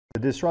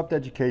The Disrupt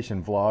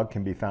Education vlog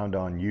can be found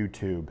on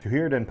YouTube. To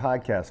hear it in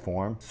podcast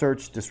form,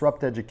 search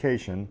Disrupt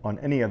Education on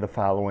any of the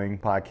following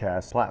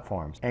podcast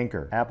platforms: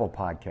 Anchor, Apple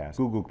Podcasts,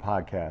 Google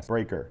Podcasts,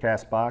 Breaker,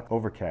 Castbox,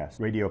 Overcast,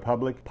 Radio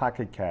Public,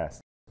 Pocket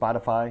Cast,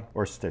 Spotify,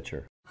 or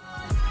Stitcher.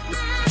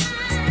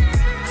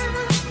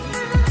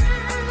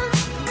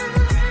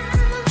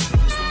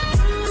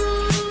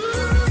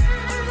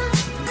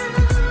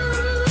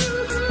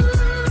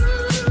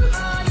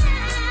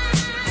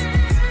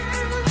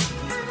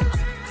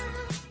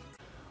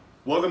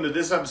 Welcome to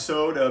this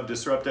episode of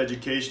Disrupt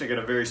Education. I got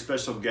a very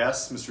special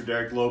guest, Mr.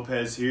 Derek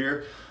Lopez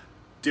here.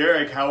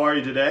 Derek, how are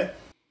you today?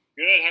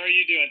 Good. How are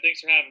you doing?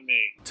 Thanks for having me.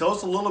 Tell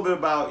us a little bit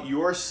about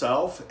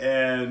yourself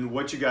and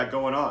what you got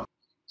going on.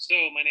 So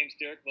my name's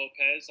Derek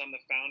Lopez. I'm the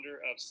founder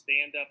of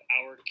Stand Up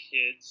Our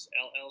Kids,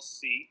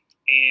 LLC,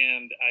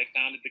 and I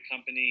founded the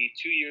company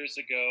 2 years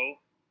ago,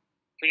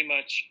 pretty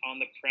much on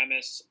the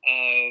premise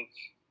of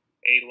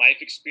a life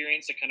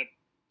experience that kind of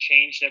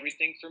changed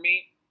everything for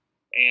me.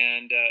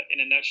 And in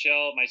a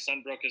nutshell, my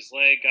son broke his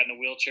leg, got in a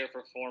wheelchair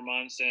for 4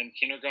 months in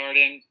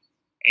kindergarten,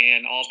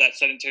 and all of that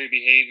sedentary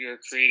behavior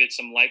created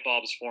some light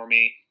bulbs for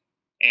me.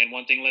 And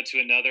one thing led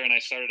to another, and I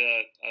started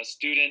a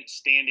student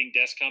standing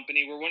desk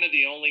company. We're one of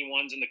the only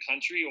ones in the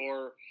country,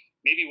 or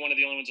maybe one of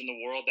the only ones in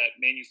the world, that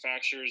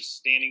manufactures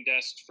standing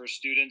desks for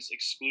students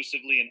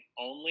exclusively and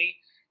only.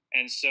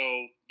 And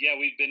so, yeah,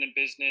 we've been in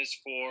business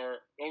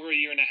for over a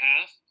year and a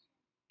half,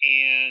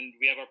 and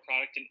we have our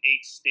product in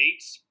 8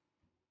 states.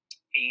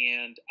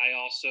 And I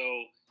also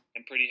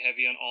am pretty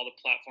heavy on all the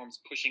platforms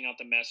pushing out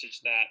the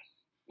message that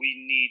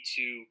we need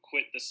to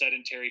quit the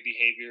sedentary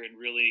behavior and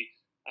really,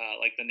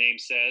 like the name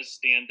says,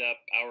 stand up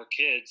our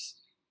kids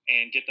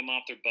and get them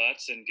off their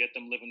butts and get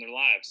them living their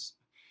lives.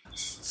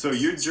 So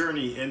your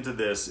journey into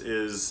this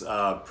is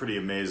pretty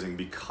amazing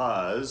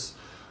because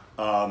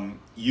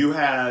you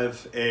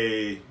have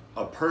a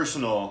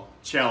personal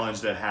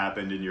challenge that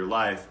happened in your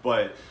life,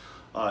 but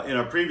in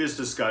our previous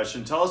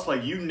discussion, tell us,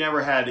 like, you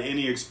never had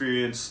any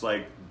experience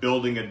like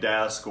building a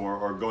desk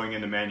or going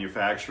into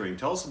manufacturing.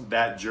 Tell us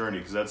that journey,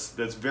 because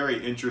that's very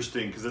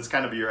interesting, because it's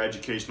kind of your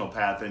educational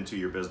path into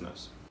your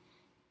business.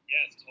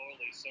 Yes,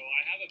 totally. So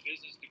I have a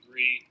business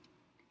degree,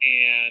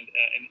 and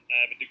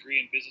I have a degree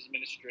in business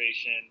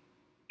administration,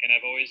 and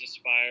I've always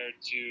aspired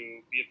to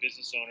be a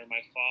business owner.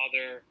 My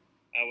father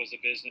is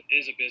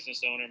a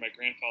business owner. My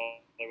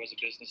grandfather was a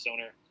business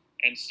owner,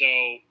 and so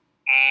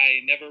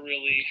I never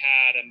really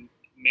had a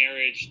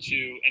marriage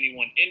to any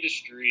one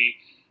industry.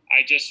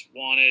 I just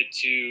wanted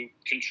to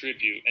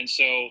contribute. And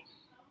so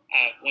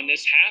when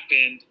this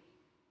happened,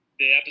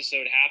 the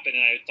episode happened,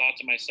 and I thought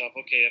to myself,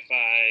 okay, if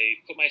I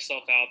put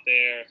myself out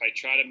there, if I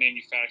try to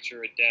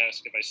manufacture a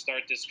desk, if I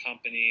start this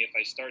company, if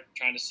I start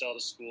trying to sell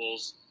to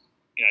schools,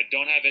 I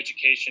don't have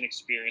education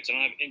experience, I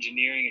don't have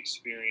engineering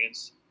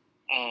experience,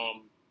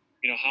 how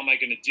am I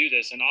going to do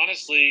this? And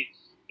honestly,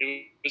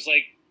 it was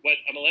like what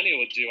a millennial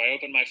would do. I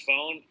opened my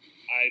phone,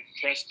 I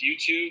pressed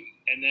YouTube,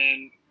 and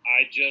then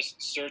I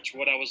just searched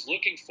what I was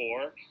looking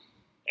for,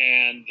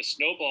 and the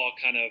snowball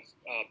kind of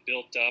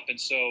built up. And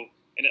so,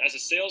 and as a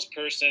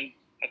salesperson,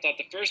 I thought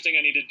the first thing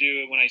I need to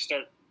do when I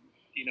start,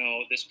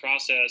 this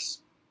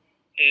process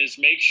is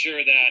make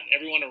sure that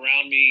everyone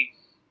around me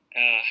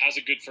has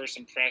a good first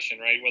impression,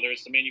 right? Whether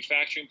it's the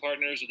manufacturing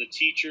partners or the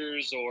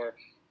teachers or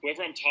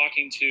whoever I'm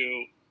talking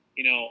to,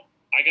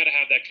 I got to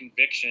have that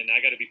conviction.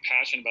 I got to be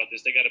passionate about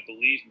this. They got to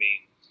believe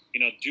me.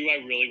 Do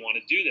I really want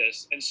to do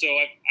this? And so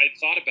I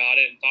thought about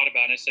it,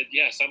 and I said,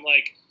 yes, I'm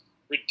like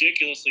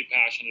ridiculously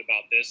passionate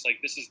about this. Like,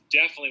 this is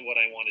definitely what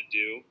I want to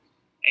do.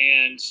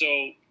 And so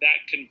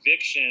that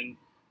conviction,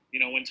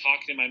 when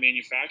talking to my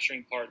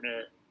manufacturing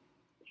partner,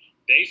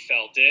 they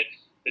felt it.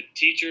 The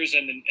teachers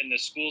and the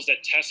schools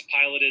that test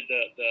piloted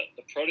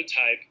the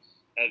prototype,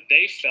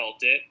 they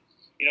felt it.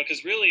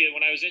 Because really,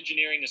 when I was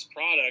engineering this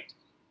product,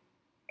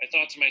 I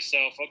thought to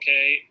myself,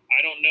 okay, I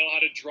don't know how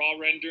to draw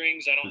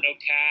renderings. I don't know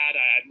CAD.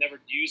 I've never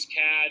used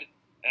CAD.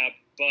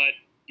 But,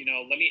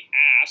 let me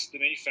ask the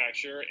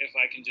manufacturer if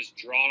I can just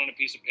draw it on a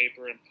piece of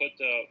paper and put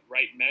the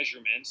right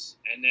measurements.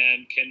 And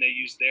then can they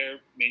use their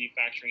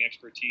manufacturing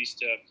expertise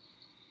to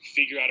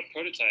figure out a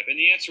prototype? And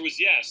the answer was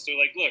yes. They're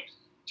like, look,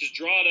 just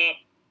draw it up,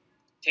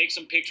 take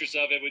some pictures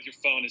of it with your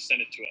phone and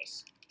send it to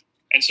us.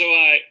 And so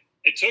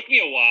it took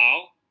me a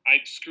while. I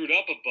screwed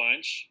up a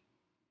bunch,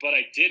 but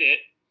I did it.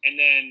 And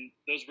then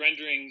those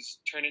renderings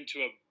turned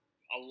into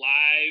a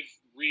live,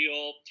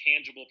 real,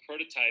 tangible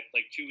prototype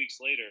like 2 weeks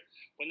later.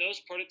 When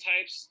those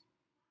prototypes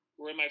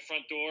were in my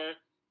front door,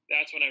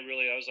 that's when I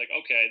was like,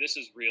 okay, this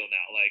is real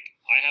now. Like,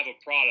 I have a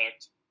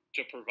product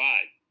to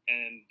provide.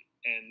 And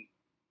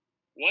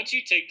once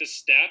you take the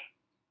step,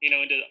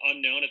 into the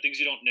unknown and things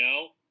you don't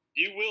know,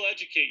 you will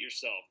educate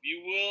yourself.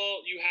 You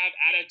have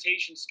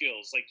adaptation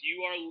skills. Like,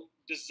 you are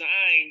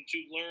designed to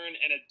learn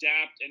and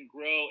adapt and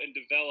grow and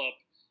develop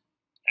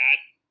at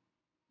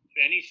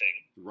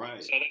anything.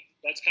 Right. So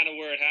that's kind of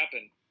where it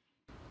happened.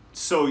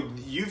 So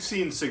you've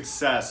seen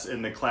success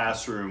in the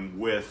classroom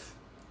with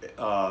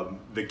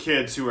the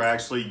kids who are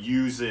actually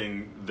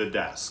using the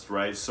desk,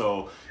 right?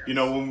 So, you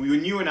know,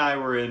 when you and I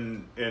were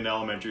in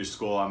elementary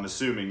school, I'm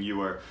assuming you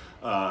were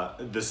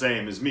the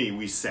same as me.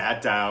 We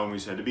sat down, we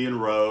had to be in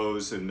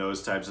rows and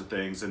those types of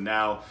things. And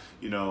now,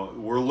 you know,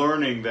 we're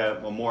learning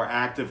that a more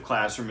active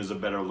classroom is a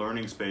better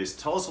learning space.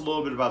 Tell us a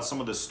little bit about some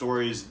of the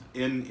stories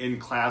in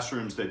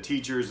classrooms that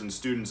teachers and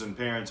students and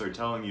parents are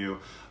telling you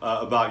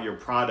about your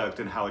product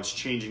and how it's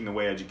changing the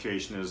way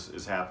education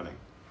is happening.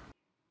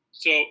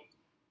 So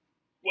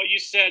what you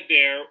said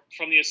there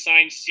from the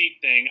assigned seat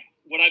thing,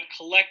 what I've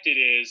collected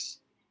is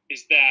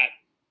that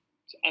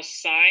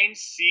assigned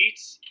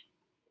seats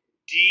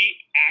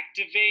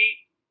deactivate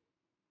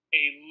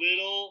a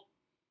little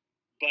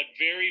but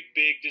very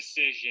big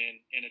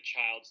decision in a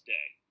child's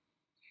day.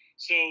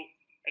 So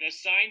an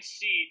assigned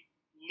seat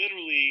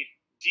literally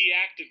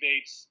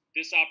deactivates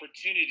this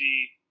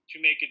opportunity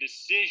to make a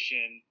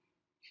decision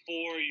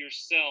for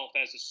yourself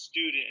as a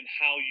student and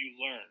how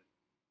you learn.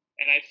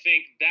 And I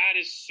think that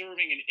is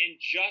serving an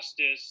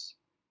injustice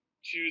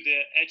to the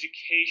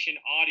education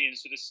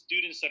audience, to the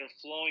students that are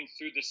flowing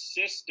through the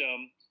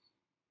system.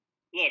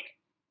 Look,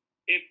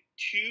 if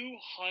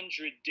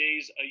 200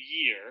 days a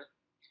year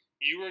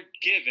you are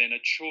given a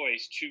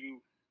choice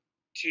to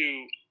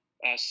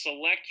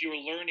select your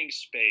learning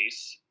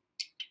space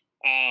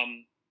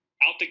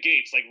out the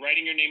gates, like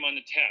writing your name on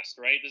the test,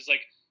 right? This is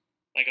like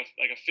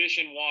a fish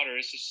in water.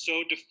 It's just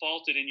so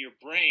defaulted in your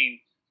brain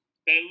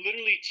that it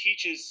literally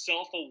teaches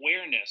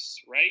self-awareness,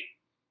 right?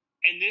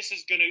 And this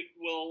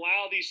will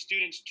allow these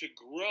students to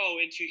grow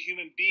into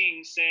human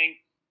beings saying,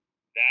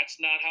 that's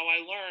not how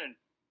I learn.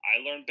 I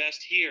learn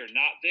best here,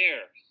 not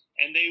there.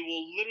 And they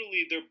will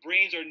literally, their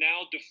brains are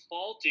now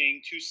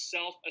defaulting to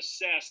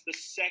self-assess the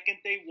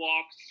second they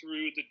walk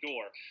through the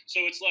door.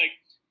 So it's like,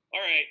 all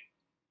right,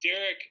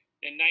 Derek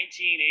in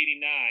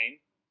 1989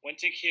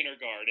 went to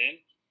kindergarten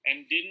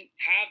and didn't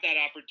have that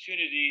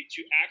opportunity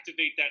to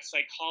activate that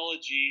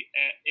psychology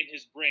in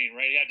his brain,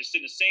 right? He had to sit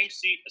in the same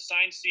seat,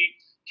 assigned seat,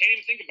 can't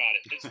even think about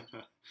it. It's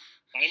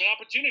not even an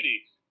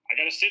opportunity. I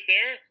got to sit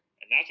there,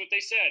 and that's what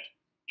they said.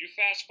 You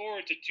fast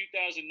forward to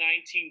 2019,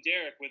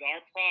 Derek, with our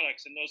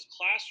products in those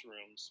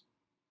classrooms,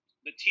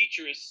 the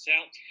teacher is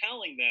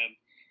telling them,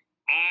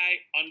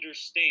 I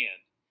understand.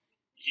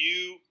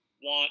 You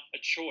want a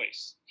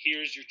choice.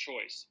 Here's your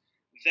choice.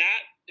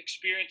 That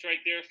experience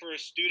right there for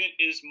a student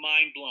is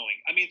mind-blowing.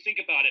 I mean, think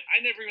about it. I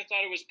never even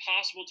thought it was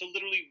possible to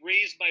literally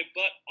raise my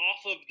butt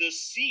off of the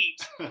seat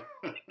in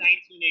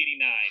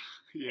 1989.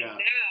 Yeah.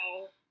 And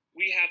now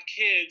we have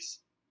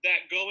kids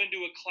that go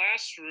into a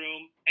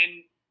classroom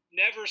and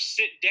never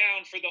sit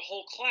down for the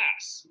whole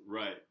class.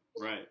 Right.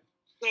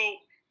 So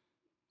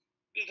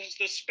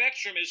the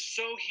spectrum is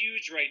so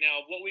huge right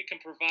now of what we can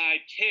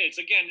provide kids.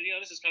 Again, you know,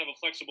 this is kind of a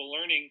flexible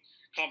learning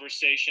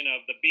conversation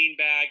of the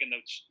beanbag and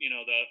the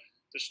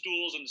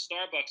stools and the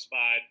Starbucks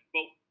vibe,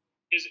 but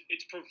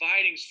it's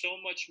providing so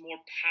much more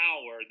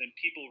power than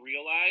people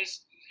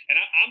realize. And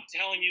I'm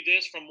telling you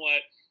this from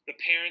what the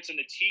parents and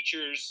the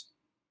teachers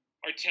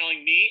are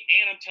telling me,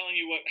 and I'm telling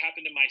you what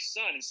happened to my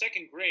son. In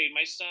second grade,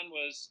 my son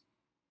was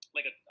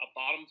like a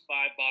bottom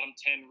 5, bottom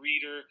 10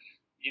 reader,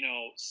 you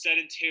know,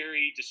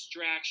 sedentary,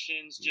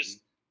 distractions,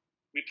 just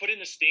we put in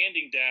the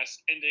standing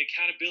desk, and the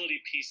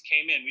accountability piece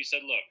came in. We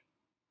said, look,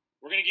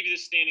 we're going to give you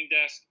this standing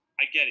desk.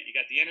 I get it. You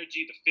got the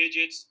energy, the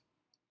fidgets.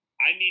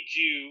 I need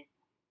you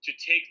to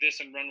take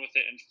this and run with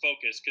it and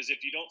focus, because if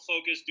you don't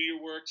focus, do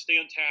your work,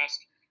 stay on task,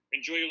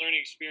 enjoy your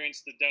learning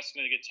experience, the desk's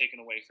going to get taken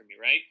away from you,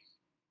 right?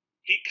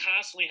 He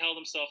constantly held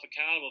himself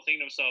accountable, thinking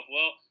to himself,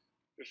 well,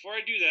 before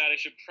I do that, I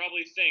should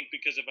probably think,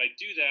 because if I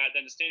do that,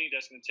 then the standing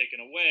desk is going to get taken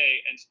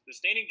away. And the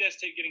standing desk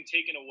getting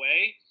taken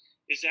away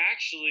is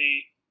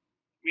actually,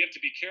 we have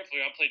to be careful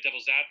here. I'll play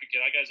devil's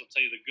advocate. I guys will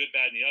tell you the good,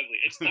 bad, and the ugly.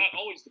 It's not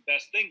always the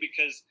best thing,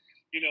 because,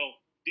 you know,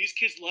 these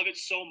kids love it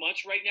so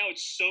much right now.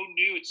 It's so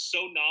new. It's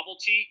so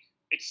novelty.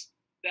 It's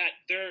that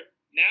they're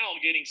now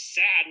getting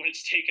sad when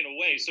it's taken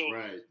away. So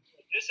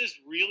This is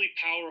really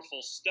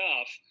powerful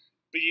stuff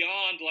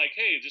beyond like,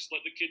 hey, just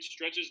let the kid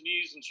stretch his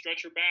knees and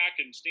stretch her back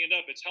and stand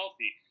up. It's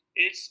healthy.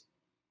 It's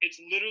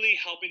literally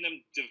helping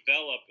them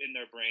develop in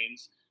their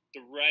brains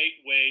the right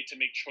way to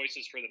make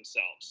choices for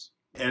themselves.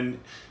 And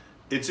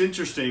it's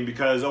interesting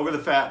because over the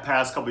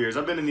past couple of years,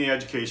 I've been in the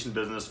education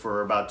business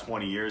for about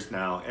 20 years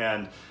now.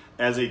 And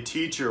as a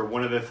teacher,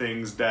 one of the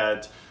things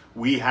that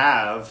we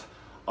have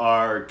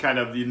are kind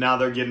of, now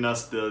they're getting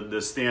us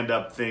the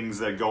stand-up things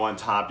that go on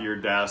top of your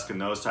desk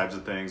and those types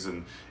of things.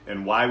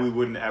 And why we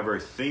wouldn't ever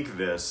think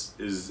this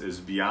is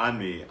beyond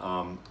me.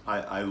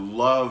 I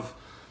love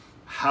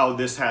how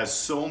this has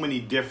so many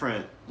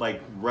different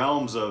like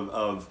realms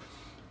of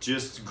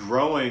just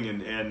growing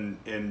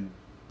and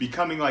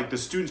becoming, like the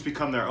students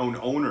become their own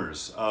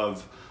owners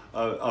of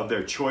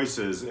their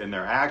choices and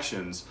their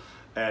actions.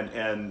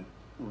 And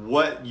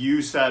what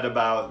you said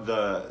about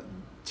the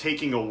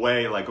taking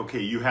away, like, okay,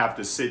 you have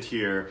to sit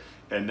here,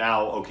 and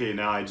now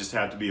I just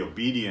have to be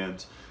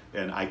obedient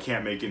and I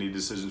can't make any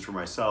decisions for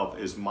myself,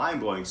 is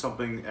mind-blowing.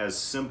 Something as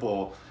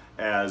simple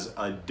as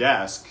a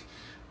desk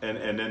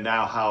and then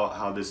now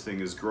how this thing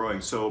is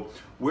growing. So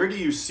where do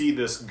you see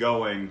this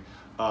going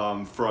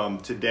from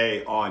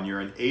today on?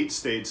 You're in 8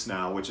 states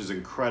now, which is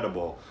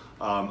incredible.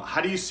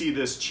 How do you see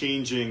this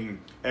changing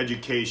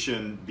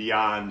education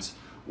beyond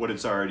what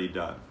it's already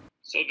done?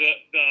 So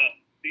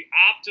the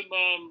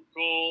optimum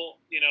goal,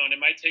 and it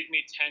might take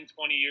me 10,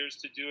 20 years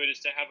to do it, is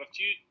to have a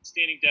few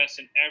standing desks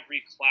in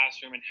every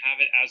classroom and have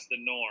it as the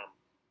norm,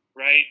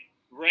 right?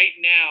 Right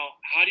now,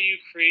 how do you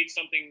create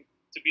something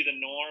to be the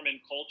norm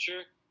and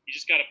culture? You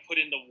just got to put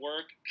in the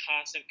work,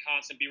 constant,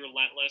 be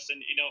relentless.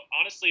 And,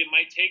 honestly, it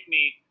might take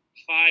me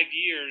 5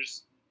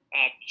 years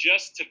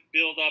just to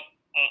build up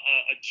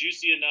a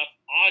juicy enough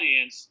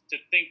audience to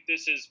think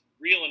this is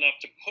real enough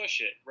to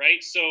push it,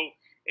 right? So,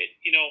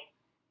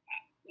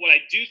 what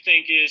I do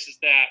think is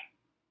that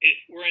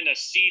we're in a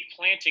seed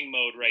planting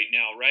mode right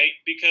now, right?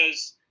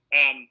 Because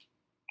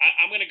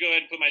I'm going to go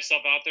ahead and put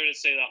myself out there to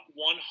say that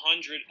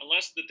 100,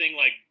 unless the thing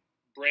like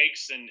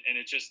breaks and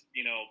it's just,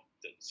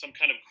 some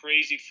kind of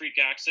crazy freak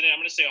accident, I'm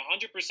going to say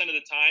 100% of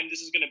the time,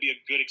 this is going to be a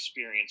good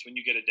experience when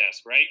you get a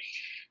desk, right?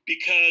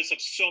 Because of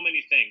so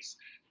many things.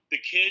 The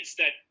kids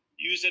that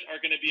use it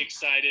are going to be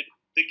excited.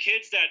 The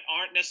kids that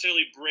aren't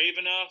necessarily brave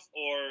enough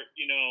or,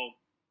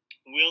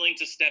 willing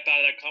to step out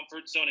of that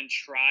comfort zone and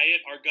try it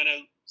are going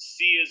to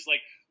see as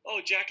like, oh,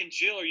 Jack and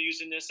Jill are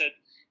using this at,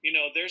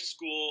 their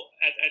school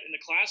in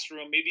the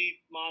classroom. Maybe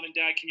mom and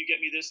dad, can you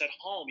get me this at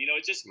home?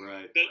 It's just,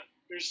 right.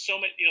 There's so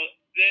many,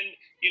 then,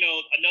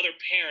 another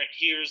parent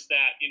hears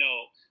that,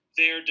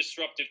 their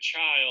disruptive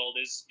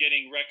child is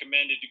getting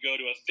recommended to go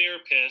to a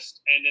therapist,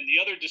 and then the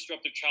other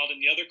disruptive child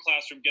in the other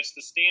classroom gets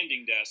the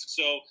standing desk.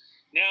 So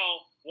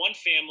now one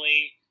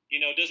family,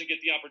 doesn't get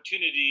the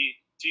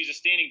opportunity to use a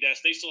standing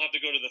desk. They still have to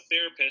go to the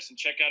therapist and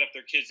check out if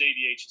their kid's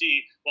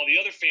ADHD, while the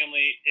other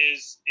family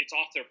it's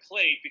off their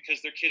plate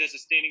because their kid has a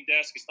standing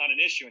desk. It's not an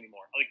issue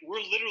anymore. Like,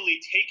 we're literally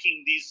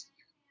taking these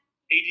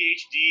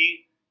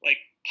ADHD,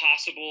 like,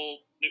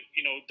 possible,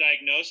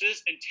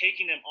 diagnosis and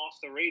taking them off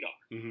the radar.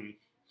 Mm-hmm.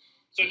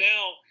 So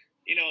now,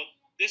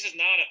 this is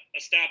not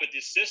a stab at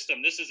this system.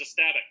 This is a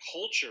stab at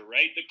culture,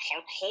 right?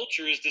 Our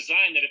culture is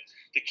designed that if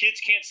the kids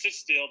can't sit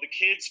still, the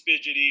kid's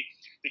fidgety,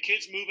 the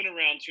kid's moving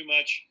around too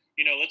much,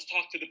 let's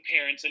talk to the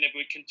parents. And if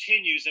it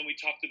continues, then we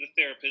talk to the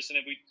therapist. And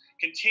if it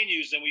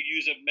continues, then we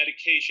use a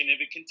medication. If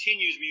it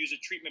continues, we use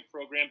a treatment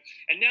program.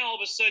 And now all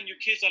of a sudden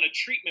your kid's on a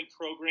treatment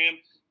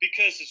program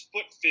because his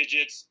foot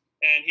fidgets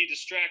and he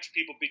distracts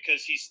people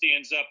because he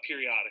stands up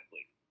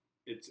periodically.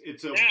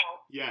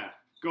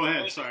 Go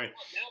ahead. Sorry.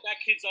 Now that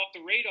kid's off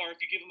the radar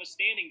if you give him a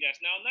standing desk.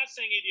 Now, I'm not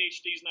saying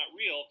ADHD is not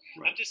real.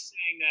 Right. I'm just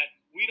saying that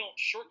we don't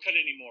shortcut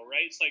anymore,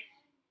 right? It's like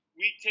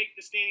we take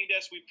the standing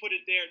desk, we put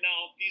it there.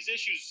 Now, if these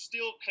issues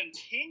still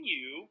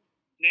continue,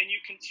 then you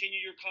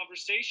continue your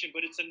conversation.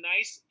 But it's a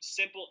nice,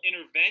 simple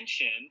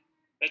intervention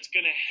that's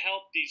going to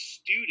help these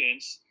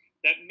students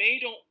that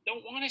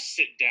don't want to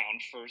sit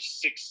down for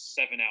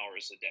 6-7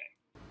 hours a day.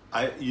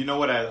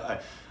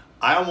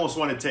 I almost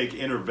want to take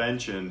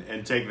intervention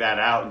and take that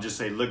out and just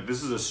say, look,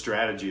 this is a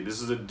strategy.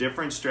 This is a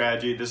different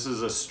strategy. This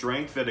is a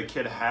strength that a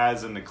kid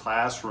has in the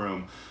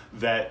classroom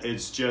that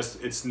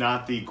it's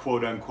not the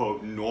quote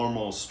unquote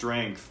normal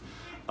strength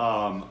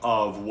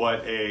of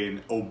what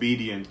an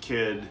obedient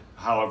kid,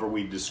 however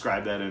we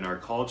describe that in our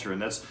culture.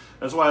 And that's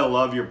why I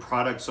love your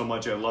product so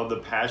much. I love the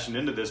passion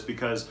into this,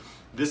 because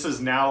this is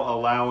now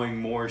allowing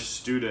more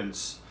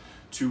students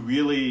to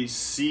really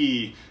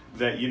see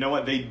that,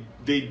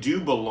 they do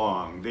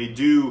belong. They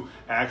do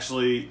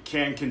actually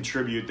can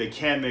contribute. They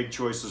can make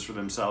choices for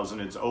themselves,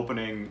 and it's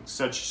opening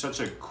such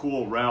a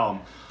cool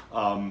realm.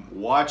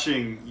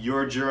 Watching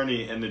your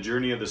journey and the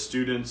journey of the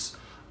students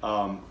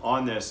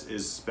on this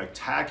is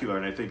spectacular,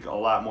 and I think a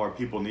lot more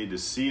people need to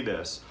see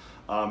this.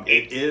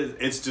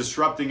 It's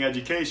disrupting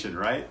education,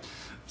 right?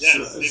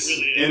 Yes, it really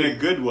is. In a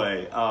good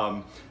way.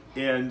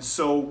 And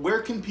so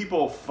where can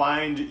people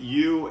find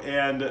you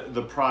and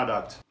the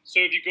product? So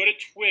if you go to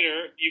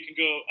Twitter, you can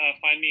go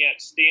find me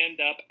at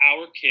Stand Up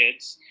Our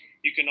Kids.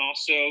 You can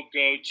also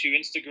go to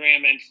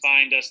Instagram and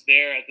find us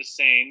there at the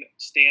same,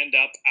 Stand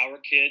Up Our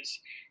Kids.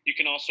 You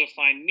can also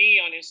find me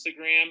on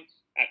Instagram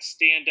at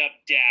Stand Up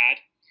Dad.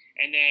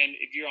 And then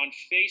if you're on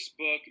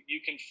Facebook,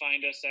 you can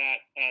find us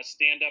at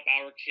Stand Up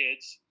Our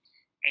Kids.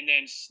 And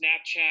then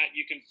Snapchat,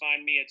 you can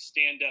find me at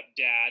Stand Up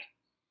Dad.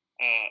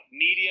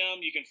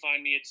 Medium, you can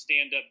find me at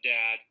Stand Up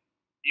Dad.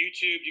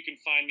 YouTube, you can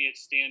find me at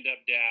Stand Up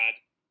Dad.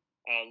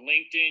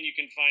 LinkedIn, you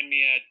can find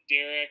me at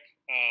Derek,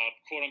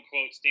 quote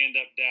unquote, Stand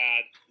Up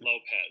Dad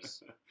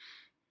Lopez.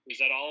 Is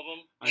that all of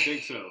them? I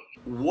think so.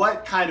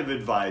 What kind of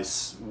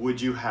advice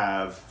would you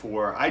have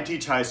for, I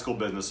teach high school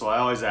business, so I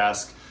always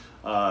ask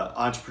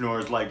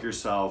entrepreneurs like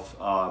yourself,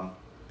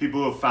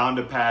 people who have found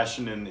a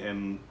passion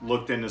and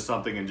looked into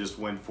something and just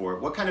went for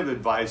it. What kind of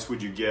advice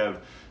would you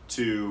give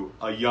to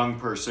a young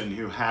person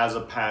who has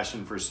a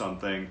passion for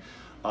something,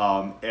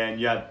 and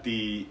yet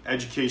the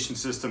education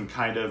system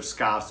kind of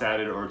scoffs at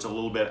it, or it's a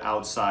little bit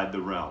outside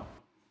the realm?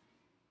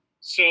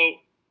 So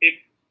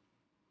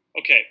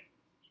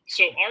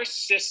our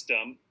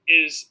system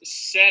is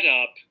set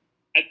up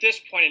at this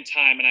point in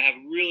time, and I have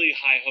really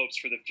high hopes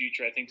for the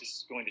future, I think this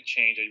is going to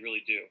change. I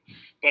really do.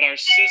 But our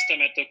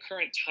system at the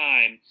current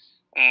time,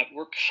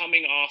 we're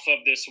coming off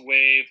of this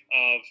wave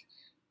of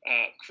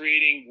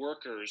creating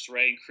workers,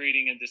 right? And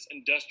creating this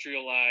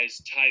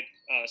industrialized type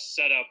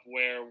setup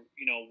where,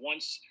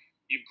 once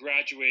you've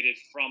graduated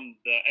from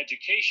the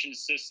education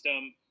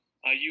system,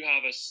 you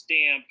have a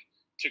stamp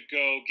to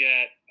go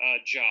get a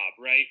job,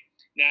 right?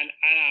 Now,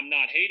 and I'm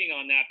not hating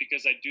on that,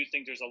 because I do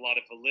think there's a lot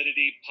of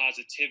validity,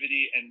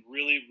 positivity, and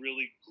really,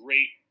 really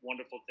great,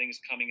 wonderful things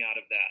coming out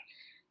of that.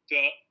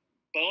 The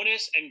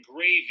bonus and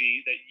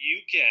gravy that you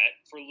get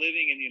for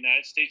living in the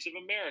United States of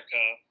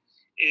America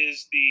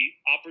is the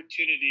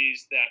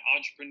opportunities that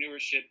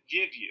entrepreneurship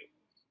give you.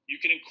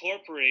 You can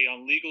incorporate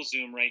on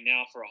LegalZoom right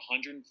now for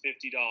 $150.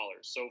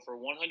 So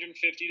for $150,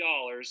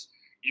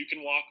 you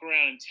can walk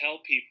around and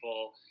tell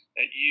people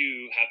that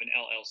you have an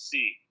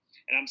LLC.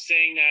 And I'm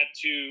saying that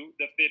to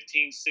the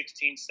 15,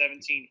 16,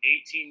 17,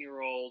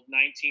 18-year-old,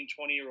 19,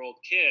 20-year-old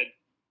kid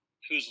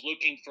who's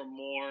looking for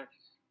more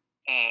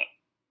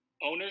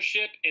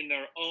ownership in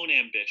their own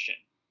ambition,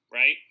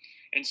 right?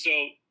 And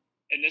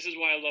this is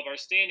why I love our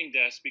standing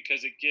desk,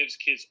 because it gives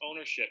kids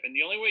ownership. And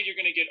the only way you're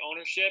going to get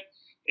ownership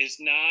is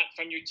not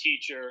from your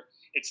teacher.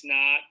 It's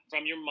not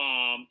from your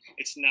mom.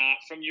 It's not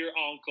from your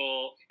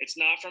uncle. It's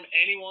not from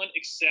anyone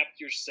except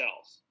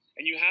yourself.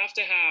 And you have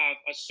to have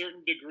a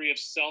certain degree of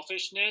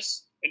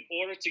selfishness in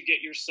order to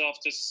get yourself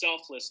to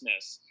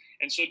selflessness.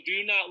 And so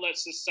do not let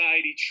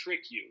society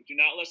trick you. Do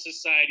not let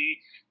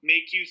society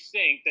make you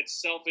think that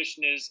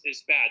selfishness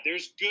is bad.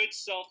 There's good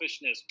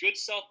selfishness. Good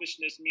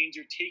selfishness means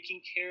you're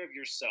taking care of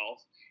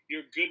yourself.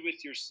 You're good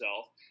with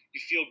yourself.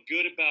 You feel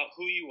good about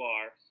who you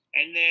are.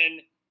 And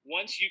then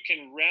once you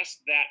can rest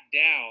that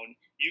down,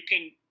 you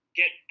can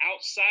get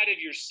outside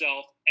of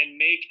yourself and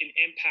make an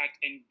impact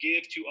and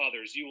give to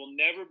others. You will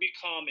never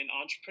become an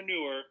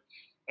entrepreneur,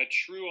 a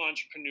true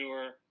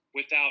entrepreneur,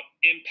 without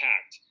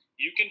impact.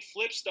 You can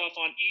flip stuff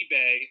on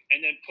eBay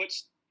and then put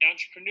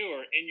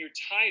entrepreneur in your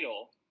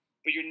title,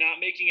 but you're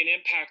not making an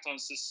impact on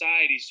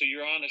society, so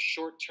you're on a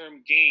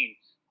short-term gain.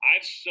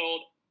 I've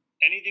sold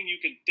anything you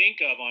can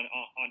think of on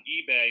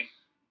eBay.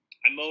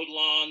 I mowed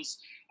lawns.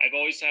 I've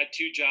always had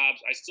 2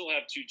 jobs. I still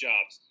have 2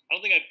 jobs. I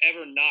don't think I've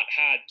ever not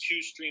had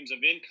 2 streams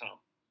of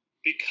income,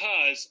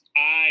 because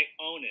I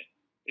own it.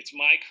 It's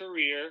my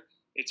career.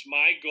 It's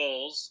my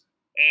goals.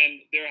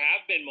 And there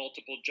have been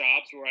multiple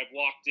jobs where I've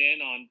walked in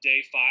on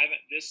day 5.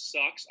 This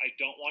sucks. I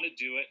don't want to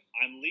do it.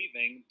 I'm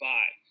leaving.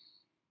 Bye.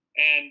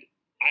 And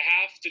I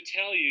have to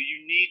tell you,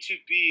 you need to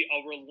be a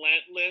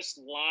relentless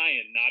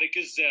lion, not a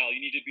gazelle.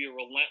 You need to be a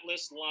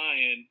relentless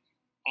lion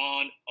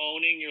on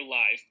owning your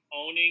life,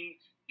 owning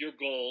your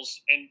goals.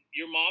 And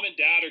your mom and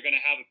dad are going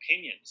to have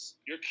opinions.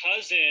 Your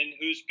cousin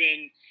who's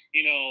been,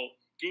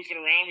 goofing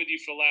around with you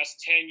for the last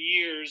 10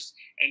 years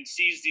and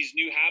sees these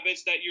new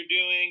habits that you're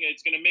doing,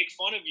 it's going to make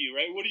fun of you,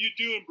 right? What are you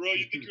doing, bro?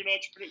 You think you're an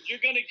entrepreneur?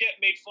 You're going to get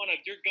made fun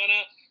of. You're going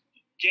to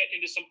get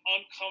into some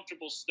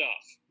uncomfortable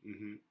stuff.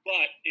 Mm-hmm.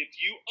 But if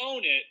you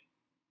own it,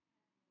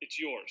 it's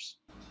yours.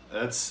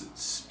 That's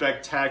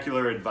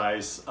spectacular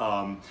advice.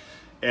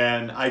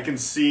 And I can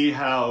see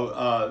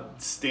how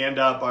Stand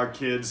Up, our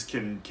kids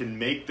can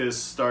make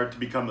this start to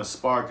become a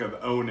spark of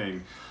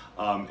owning.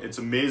 It's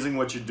amazing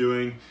what you're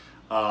doing.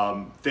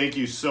 Thank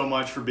you so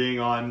much for being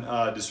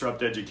on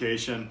Disrupt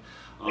Education.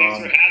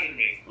 Thanks for having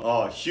me.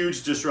 Oh,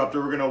 huge disruptor.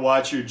 We're going to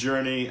watch your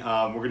journey.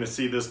 We're going to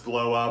see this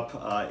blow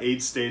up.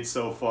 8 states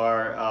so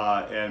far.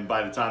 And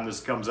by the time this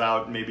comes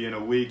out, maybe in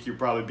a week, you'll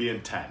probably be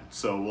in 10.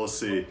 So we'll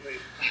see.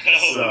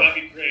 Oh, so, that'd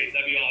be great.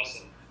 That'd be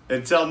awesome.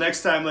 Until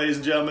next time, ladies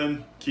and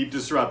gentlemen, keep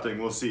disrupting.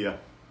 We'll see you.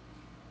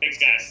 Thanks,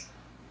 guys.